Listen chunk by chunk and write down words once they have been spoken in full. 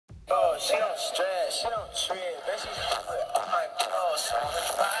She don't stress, she don't trip. Then she's on my clothes, so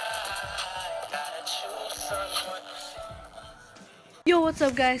gotta choose someone. Yo, what's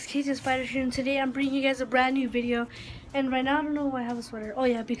up guys, Casey Spider here, and today I'm bringing you guys a brand new video. And right now I don't know why I have a sweater. Oh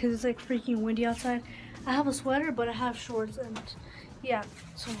yeah, because it's like freaking windy outside. I have a sweater but I have shorts, and yeah,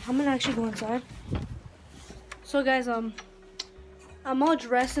 so I'm gonna actually go inside. So guys, I'm all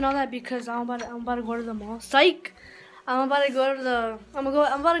dressed and all that because I'm about to go to the mall. Psych! I'm about to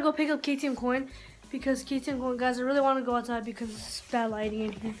go pick up KTM coin because KTM coin, guys, I really want to go outside because it's bad lighting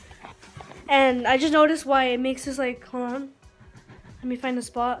in here. And I just noticed why it makes this, like, hold on. Let me find a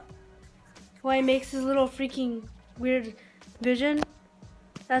spot. Why it makes this little freaking weird vision.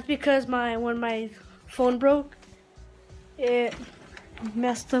 That's because when my phone broke, it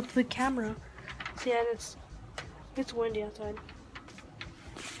messed up the camera. So yeah, it's windy outside.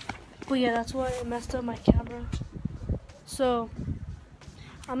 But yeah, that's why it messed up my camera. So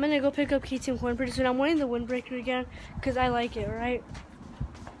I'm gonna go pick up KTM coin pretty soon. I'm wearing the windbreaker again because I like it, right?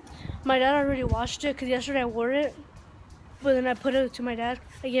 My dad already washed it because yesterday I wore it. But then I put it to my dad.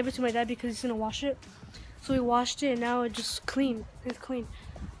 I gave it to my dad because he's gonna wash it. So he washed it and now it's just clean. It's clean.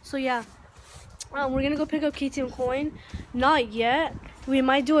 So yeah, we're gonna go pick up KTM coin. Not yet. We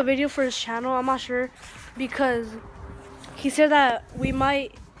might do a video for his channel. I'm not sure because he said that we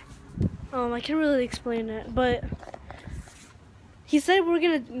might. I can't really explain it, but he said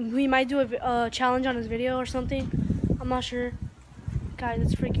we might do a challenge on his video or something. I'm not sure. Guys,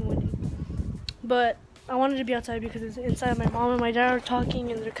 it's freaking windy. But I wanted to be outside because it's inside. My mom and my dad are talking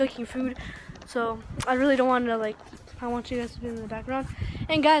and they're cooking food, so I really don't want to, like, I want you guys to be in the background.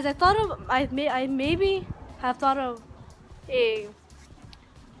 And guys, I maybe have thought of a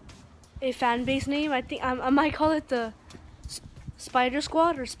fan base name. I think I might call it the Spider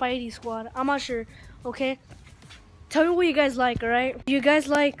Squad or Spidey Squad. I'm not sure. Okay, tell me what you guys like. All right, do you guys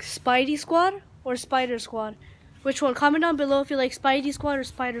like Spidey Squad or Spider Squad? Which one? Comment down below if you like Spidey Squad or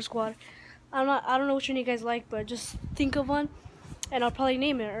Spider Squad. I don't know which one you guys like, but just think of one and I'll probably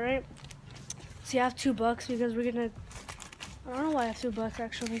name it. All right, see, I have $2 because we're gonna, I don't know why I have $2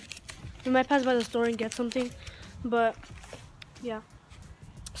 actually. We might pass by the store and get something, but yeah,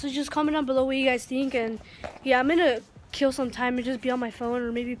 so just comment down below what you guys think. And yeah, I'm gonna kill some time and just be on my phone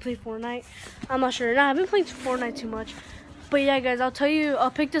or maybe play Fortnite. I'm not sure. Nah, I've been playing Fortnite too much. But yeah guys, I'll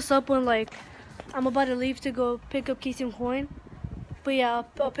pick this up when, like, I'm about to leave to go pick up KTM coin. But yeah,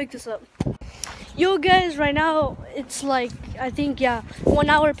 I'll pick this up. Yo guys, right now it's like, I think, yeah, 1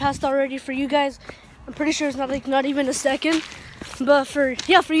 hour passed already. For you guys, I'm pretty sure it's not even a second. But for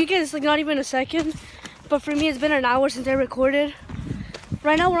you guys, it's like not even a second. But for me, it's been an hour since I recorded.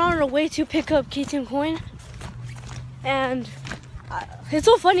 Right now we're on our way to pick up KTM coin. And it's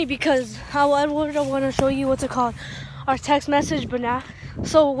so funny because I want to show you what's it called, our text message, but nah.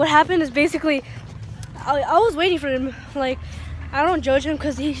 So what happened is basically I was waiting for him. Like, I don't judge him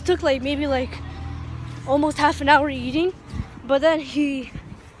because he took like maybe like almost half an hour eating. But then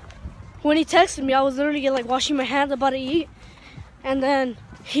when he texted me, I was literally like washing my hands, about to eat, and then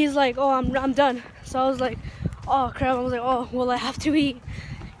he's like, "Oh, I'm done." So I was like, "Oh crap!" I was like, "Oh well, I have to eat."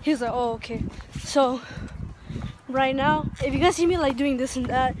 He's like, "Oh okay." So right now, if you guys see me like doing this and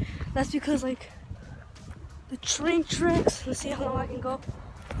that, that's because, like, the train tracks. Let's see how long I can go.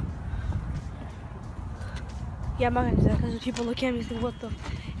 Yeah, I'm not gonna do that because people look at me and think, what the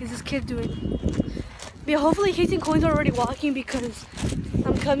is this kid doing? But yeah, hopefully KTM coin's already walking because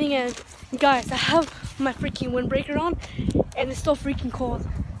I'm coming in. Guys, I have my freaking windbreaker on and it's still freaking cold.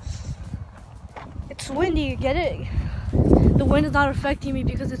 It's windy, you get it? The wind is not affecting me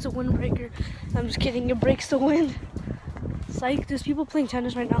because it's a windbreaker. I'm just kidding, it breaks the wind. Psych, there's people playing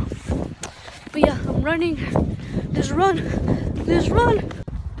tennis right now. But yeah, I'm running. Just run.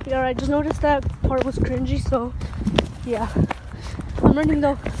 Yeah, I just noticed that part was cringy, so yeah. I'm running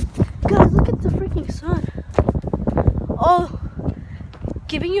though. Guys, look at the freaking sun. Oh,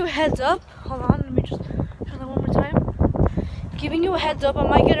 giving you a heads up. Hold on, let me just try that one more time. Giving you a heads up, I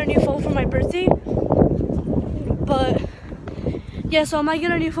might get a new phone for my birthday. But yeah, so I might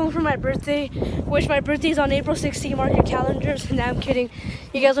get a new phone for my birthday, which my birthday is on April 16th. Mark your calendars. Nah, I'm kidding.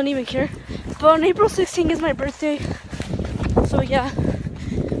 You guys don't even care. But on April 16th is my birthday. So yeah.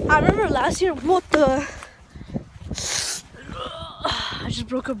 I remember last year, what the? I just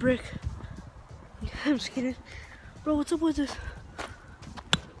broke a brick. I'm just kidding. Bro, what's up with this?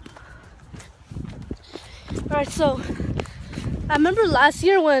 Alright, so I remember last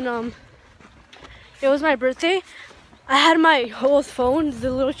year when it was my birthday, I had my old phone,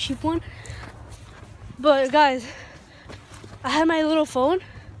 the little cheap one. But guys, I had my little phone.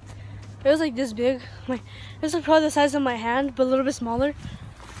 It was like this big. It was like probably the size of my hand, but a little bit smaller.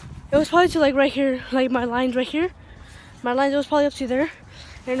 It was probably to like right here, like my lines right here. My lines, it was probably up to there.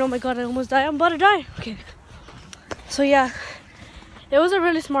 And oh my god, I almost died. I'm about to die. Okay. So yeah, it was a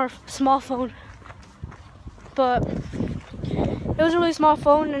really small phone. But it was a really small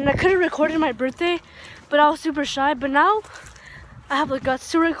phone, and I could have recorded my birthday, but I was super shy. But now I have the guts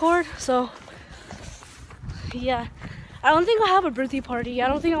to record, so yeah. I don't think I'll have a birthday party. I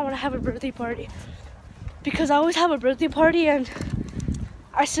don't think I want to have a birthday party because I always have a birthday party, and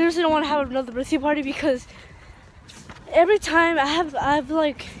I seriously don't want to have another birthday party because every time I've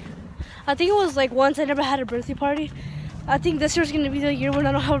like, I think it was like once I never had a birthday party. I think this year's gonna be the year when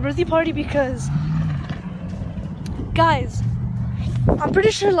I don't have a birthday party because, guys, I'm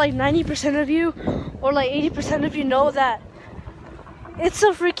pretty sure like 90% of you or like 80% of you know that it's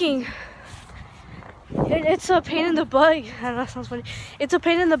a freaking, it's a pain in the butt. I know that sounds funny. It's a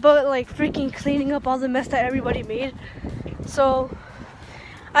pain in the butt, like freaking cleaning up all the mess that everybody made. So,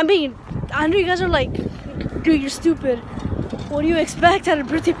 I mean, I know you guys are like, dude, you're stupid. What do you expect at a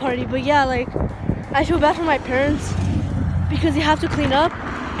birthday party? But yeah, like, I feel bad for my parents because they have to clean up.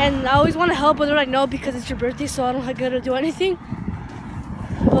 And I always want to help, but they're like, no, because it's your birthday, so I don't get to do anything.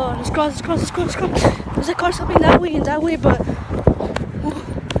 Oh, let's cross. There's a car stopping that way and that way, but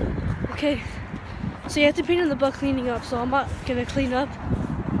okay. So you have to pain in the butt cleaning up, so I'm not gonna clean up,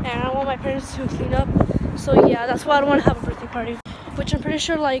 and I don't want my parents to clean up. So yeah, that's why I don't want to have a birthday party, which I'm pretty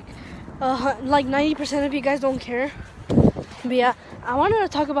sure like 90% of you guys don't care. But yeah, I wanted to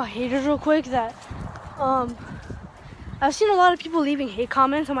talk about haters real quick. That I've seen a lot of people leaving hate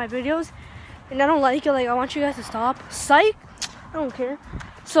comments on my videos, and I don't like it. Like, I want you guys to stop. Psych! I don't care.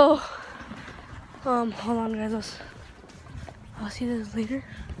 So, hold on, guys. I'll see this later.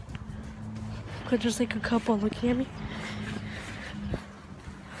 Cause there's like a couple looking at me.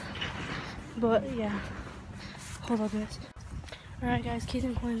 But yeah, hold on, guys. All right, guys.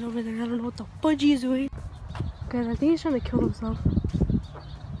 Keaton Coin's over there. I don't know what the fudge he's doing. Guys, I think he's trying to kill himself.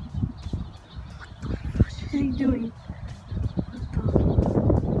 What is he doing?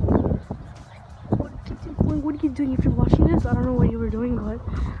 What are you doing? If you're watching this, I don't know what you were doing, but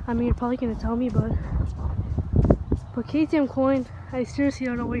I mean, you're probably gonna tell me. But KTM Coin, I seriously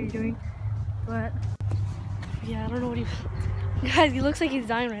don't know what you're doing. But yeah, I don't know what guys, he looks like he's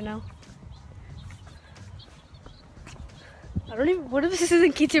dying right now. I don't even. What if this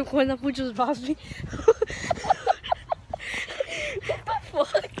isn't KTM Coin? That fool just bombed me. What the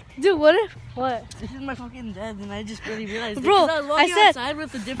fuck? Dude, what if? What? This is my fucking dad, and I just really realized. Bro, I was walking outside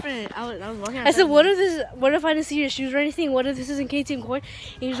with a different. I was walking outside. I said, what if this? What if I didn't see your shoes or anything? What if this isn't KTM Coin?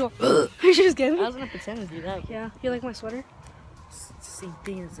 And you just go, you just get me. I was gonna pretend to do that. Yeah, you like my sweater? It's the same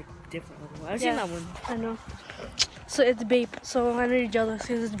thing. It's like different. I've seen that one. I know. So it's Bape. So I know you're jealous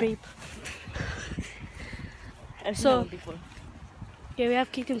because it's Bape. I've seen that one before. Yeah, we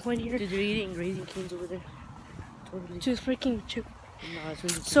have KTM Coin here. Dude, they're eating Raising Cane's over there. Totally. Just freaking chip. No, it's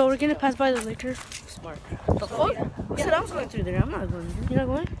really so we're gonna pass by the liquor. Smart. The fuck? Yeah. I said I was going through there. I'm not going there. You're not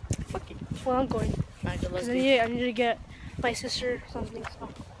going? Fuck it. Well, I'm going. Alright, good luck. Cause I need to get my sister something. So.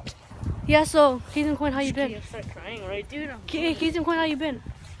 Yeah. So KTM Coin, how you been? You start crying, right, dude? KTM Coin, how you been?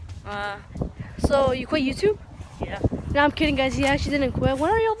 Uh. So you quit YouTube? Yeah. No, I'm kidding, guys. He actually didn't quit. When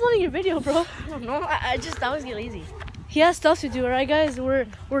are you uploading your video, bro? I don't know. I just always get lazy. He has stuff to do, alright, guys? We're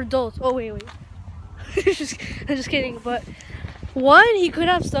adults. Oh wait. I'm just kidding. But one, he could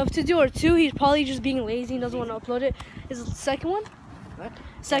have stuff to do, or two, he's probably just being lazy and doesn't want to upload it. Is it the second one? What?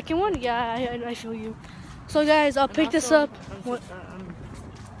 Second one? Yeah, I feel you. So guys, I'll pick this up. What?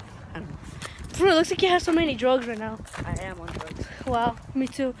 Bro, it looks like you have so many drugs right now. I am on drugs. Wow, me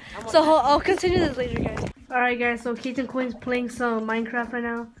too. So I'll continue this later, guys. Alright, guys. So KTM Coin's playing some Minecraft right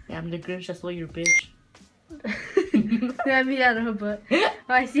now. Yeah, I'm the Grinch. That's why you're a bitch. I mean, I don't know, but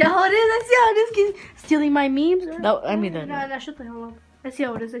I see how it is. Kid stealing my memes. No, I mean that. No, shut the hell up. I see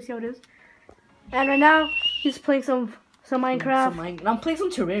how it is. And right now, he's playing some Minecraft. I'm playing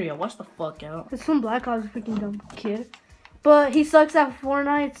some Terraria. Watch the fuck out. It's some Black Ops, freaking dumb kid. But he sucks at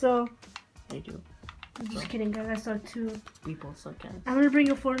Fortnite, so. They do. I'm just kidding, guys. I suck too. We both suck at. I'm gonna bring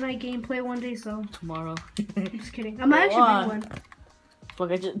a Fortnite gameplay one day, so. Tomorrow. I'm just kidding. I might actually bring one.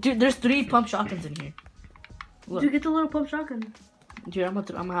 Fuck, dude, there's 3 pump shotguns in here. Look. Dude, get the little pump shotgun. Dude, I'm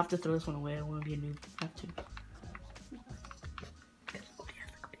gonna have to throw this one away. I wanna be a noob. I have to.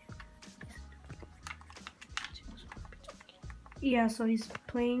 Yeah, so he's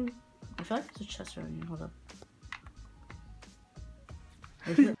playing. I feel like there's a chest around here. Hold up.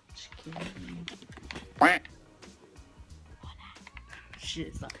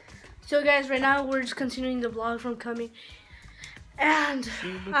 Shit, stop. So guys, right now we're just continuing the vlog from coming. And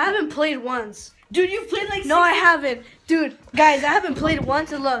I haven't played once. Dude, you played like. No, I haven't, dude. Guys, I haven't played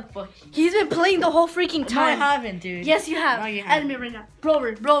once. And look, Fuck. he's been playing the whole freaking No, I time. haven't, dude. Yes, you have. No, you haven't. Admit right now,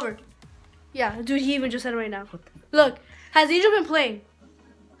 Brover. Yeah, dude, he even just said it right now. Look, has Angel been playing?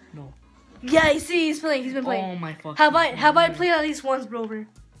 No. Yeah, you see, he's playing. He's been playing. Oh my fucking. Have I played at least once, Brover?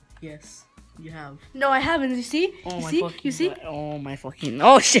 Yes, you have. No, I haven't. You see? Oh you my see? fucking. You see? God. Oh my fucking.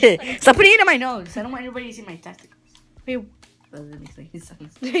 Oh shit! Stop putting it in my nose. I don't want anybody to see my testicles. Wait, Doesn't make any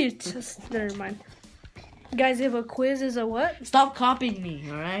sense. you just never mind. Guys, if a quiz is a what? Stop copying me,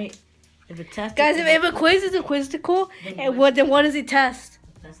 all right? If a test. Guys, if a quiz is a quizzical, and what does it test?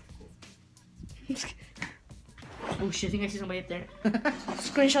 Oh shit! I think I see somebody up there.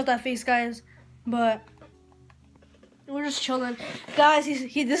 Screenshot that face, guys. But we're just chilling, guys.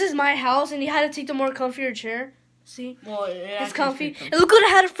 This is my house, and he had to take the more comfier chair. See, Well, it's comfy. And look what I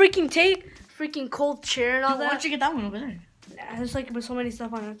had to freaking cold chair and all Why that. don't you get that one over there? There's like so many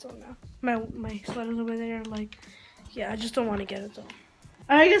stuff on it, so now my sweater's over there. Like, yeah, I just don't want to get it though.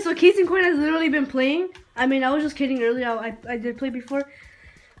 Alright, guys. So Keith and Coin has literally been playing. I mean, I was just kidding earlier. I did play before,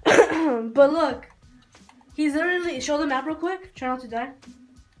 but look, he's literally show the map real quick. Try not to die.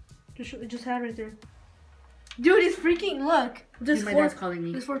 Just had right there. Dude, he's freaking look. Dude, my dad's calling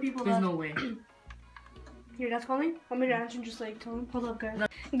me. There's 4 people There's left. no way. Your dad's calling? Want me to answer and just like tell him? Hold up, guys. No.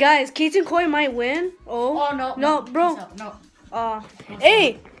 Guys, Keith and Coin might win. Oh. Oh no. No, bro. No.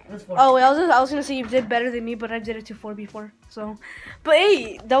 Hey. That's 4. Oh, wait, I was gonna say you did better than me, but I did it to 4 before. So, but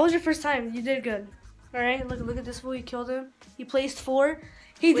hey, that was your first time. You did good. All right, look at this fool. You killed him. He placed 4.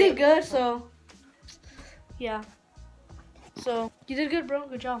 He did good. So, yeah. So you did good, bro.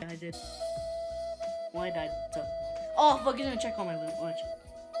 Good job. Yeah, I did. Well, I died. So. Oh fuck! He's gonna check on my loot. Watch.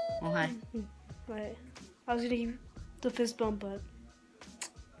 Oh hi. Right. I was gonna give the fist bump, but.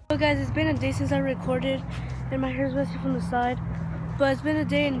 So guys, it's been a day since I recorded, and my hair's messy from the side. But it's been a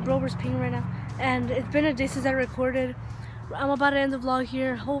day, and Brover's peeing right now. And it's been a day since I recorded. I'm about to end the vlog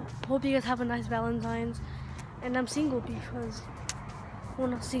here. Hope you guys have a nice Valentine's. And I'm single because, well,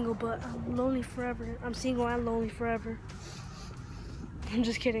 not single, but I'm lonely forever. I'm single and lonely forever. I'm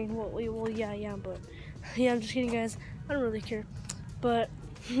just kidding. Well, yeah, but yeah, I'm just kidding, guys. I don't really care. But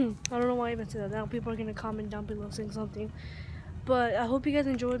I don't know why I even said that. Now people are gonna comment down below saying something. But I hope you guys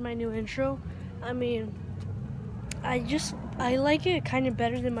enjoyed my new intro. I mean, I like it kind of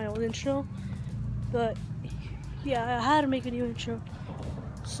better than my old intro. But yeah, I had to make a new intro.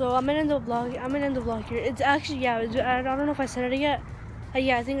 So I'm gonna end the vlog here. It's actually, yeah, I don't know if I said it yet.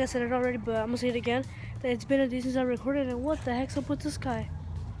 Yeah, I think I said it already, but I'm gonna say it again. That it's been a day since I recorded, and what the heck's up with this guy?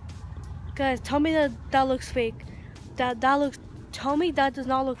 Guys, tell me that looks fake. Tell me that does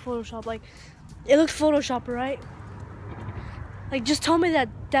not look Photoshop. Like, it looks Photoshop, right? Like, just tell me that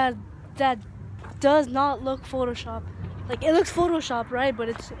does not look Photoshop. Like, it looks Photoshop, right? But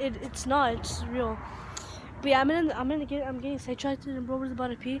it's not. It's real. But yeah, I'm getting sidetracked, and Brover's about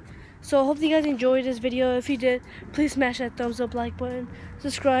to pee. So I hope you guys enjoyed this video. If you did, please smash that thumbs up, like button,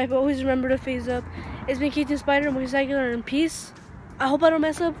 subscribe. Always remember to phase up. It's been Keith and Spider, Motorcycular, and peace. I hope I don't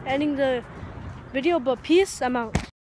mess up ending the video, but peace. I'm out.